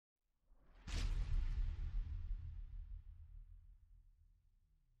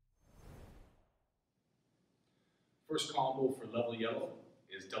First combo for level yellow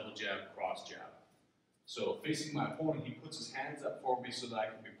is double jab, cross jab. So facing my opponent, he puts his hands up for me so that I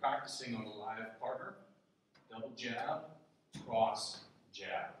can be practicing on a live partner. Double jab, cross,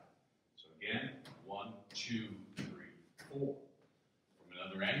 jab. So again, 1, 2, 3, 4. From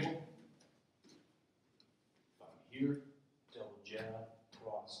another angle, if I'm here, double jab,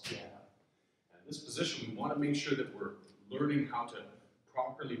 cross, jab. And in this position, we want to make sure that we're learning how to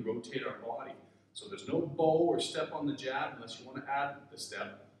properly rotate our body. So there's no bow or step on the jab unless you want to add the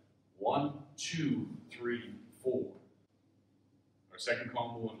step. 1, 2, 3, 4. Our second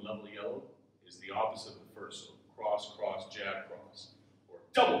combo in level yellow is the opposite of the first. So cross, cross, jab, cross. Or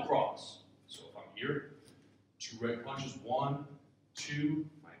double cross. So if I'm here, 2 right punches, 1, 2,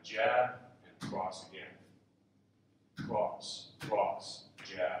 my jab, and cross again. Cross, cross,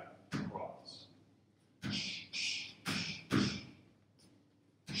 jab, cross.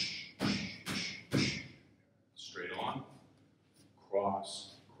 Straight on,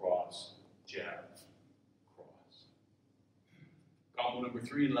 cross, cross, jab, cross. Combo number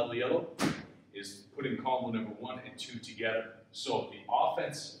 3 in level yellow is putting combo number 1 and 2 together. So the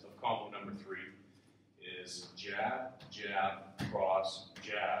offense of combo number 3 is jab, jab, cross,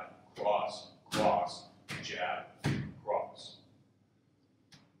 jab, cross, cross, jab, cross.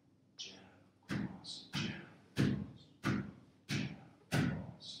 Jab, cross, jab, cross, jab,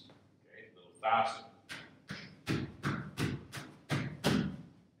 cross. Okay, a little faster.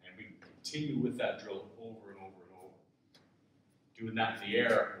 And we continue with that drill over and over and over. Doing that in the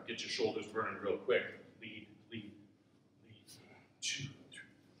air will get your shoulders burning real quick. Lead, lead, lead, 2, 3.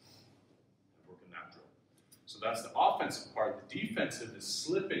 And working that drill. So that's the offensive part. The defensive is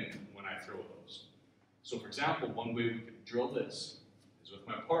slipping when I throw those. So for example, one way we could drill this is with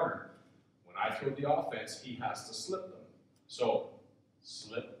my partner. When I throw the offense, he has to slip them. So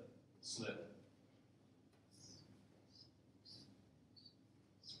slip, slip.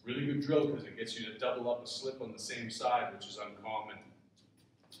 It's a really good drill because it gets you to double up a slip on the same side, which is uncommon.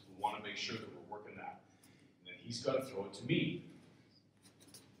 We want to make sure that we're working that. And then he's got to throw it to me.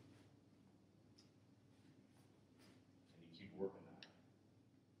 And you keep working that.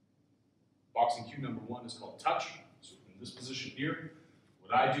 Boxing cue number 1 is called touch. So in this position here,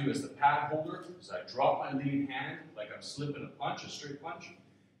 what I do as the pad holder is I drop my lead hand like I'm slipping a punch, a straight punch. And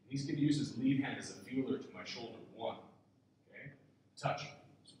he's going to use his lead hand as a feeler to my shoulder. 1. Okay? Touch.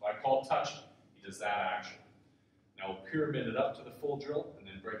 So if I call touch, he does that action. Now we'll pyramid it up to the full drill and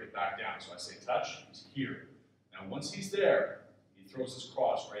then break it back down. So I say touch, he's here. Now once he's there, he throws his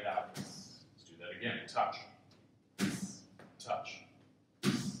cross right after. Let's do that again. Touch. Touch.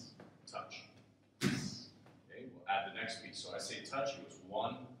 Touch. Okay, we'll add the next piece. So I say touch, he goes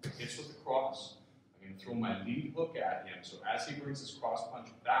 1, hits with the cross. I'm going to throw my lead hook at him. So as he brings his cross punch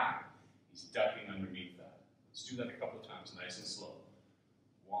back, he's ducking underneath that. Let's do that a couple of times, nice and slow.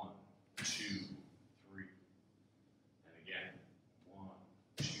 1, 2, 3. And again, 1,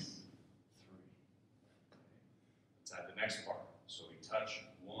 2, 3. Okay. Let's add the next part. So we touch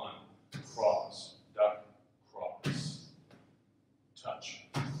 1, cross, duck, cross. Touch.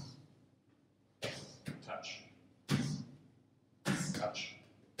 Touch. Touch.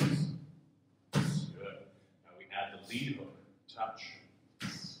 Good. Now we add the lead hook. Touch.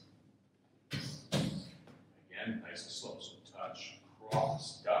 Again, nice and slow. So touch,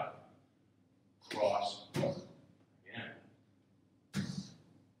 cross, duck, cross, hook. Again.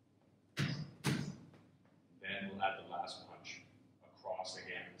 Then we'll add the last punch. Across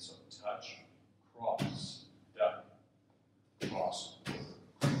again. So touch, cross, duck, cross, hook,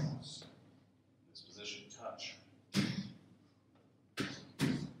 cross. In this position, touch.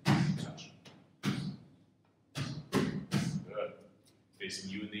 Touch. Good. Facing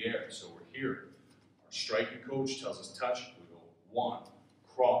you in the air. So we're here. Our striking coach tells us touch. We go 1,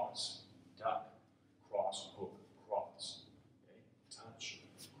 cross, duck, cross, hook, cross. Okay? Touch,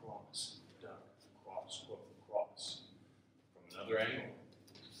 cross, duck, cross, hook, cross. From another angle.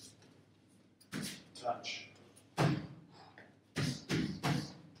 Touch.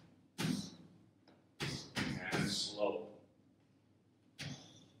 And slow.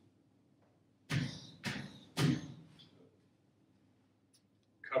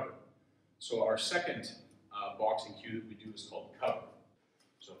 Cover. So our second boxing cue that we do is called cover.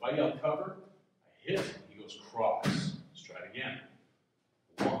 So if I yell cover, I hit, he goes cross. Let's try it again.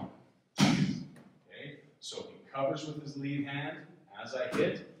 1, 2. Okay? So he covers with his lead hand as I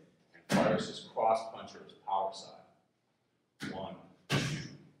hit and fires his cross punch or his power side. 1, 2.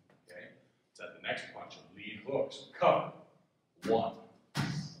 Okay? Let's add the next punch of lead hook. So cover. 1.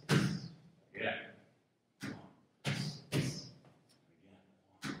 Again. 1. Again. 1.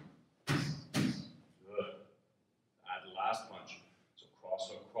 Good.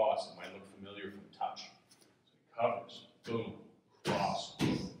 cross, it might look familiar from touch. So he covers, boom, cross,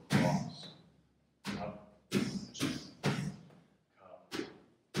 boom, cross. Cover, cover.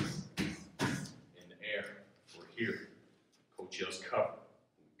 In the air, we're here.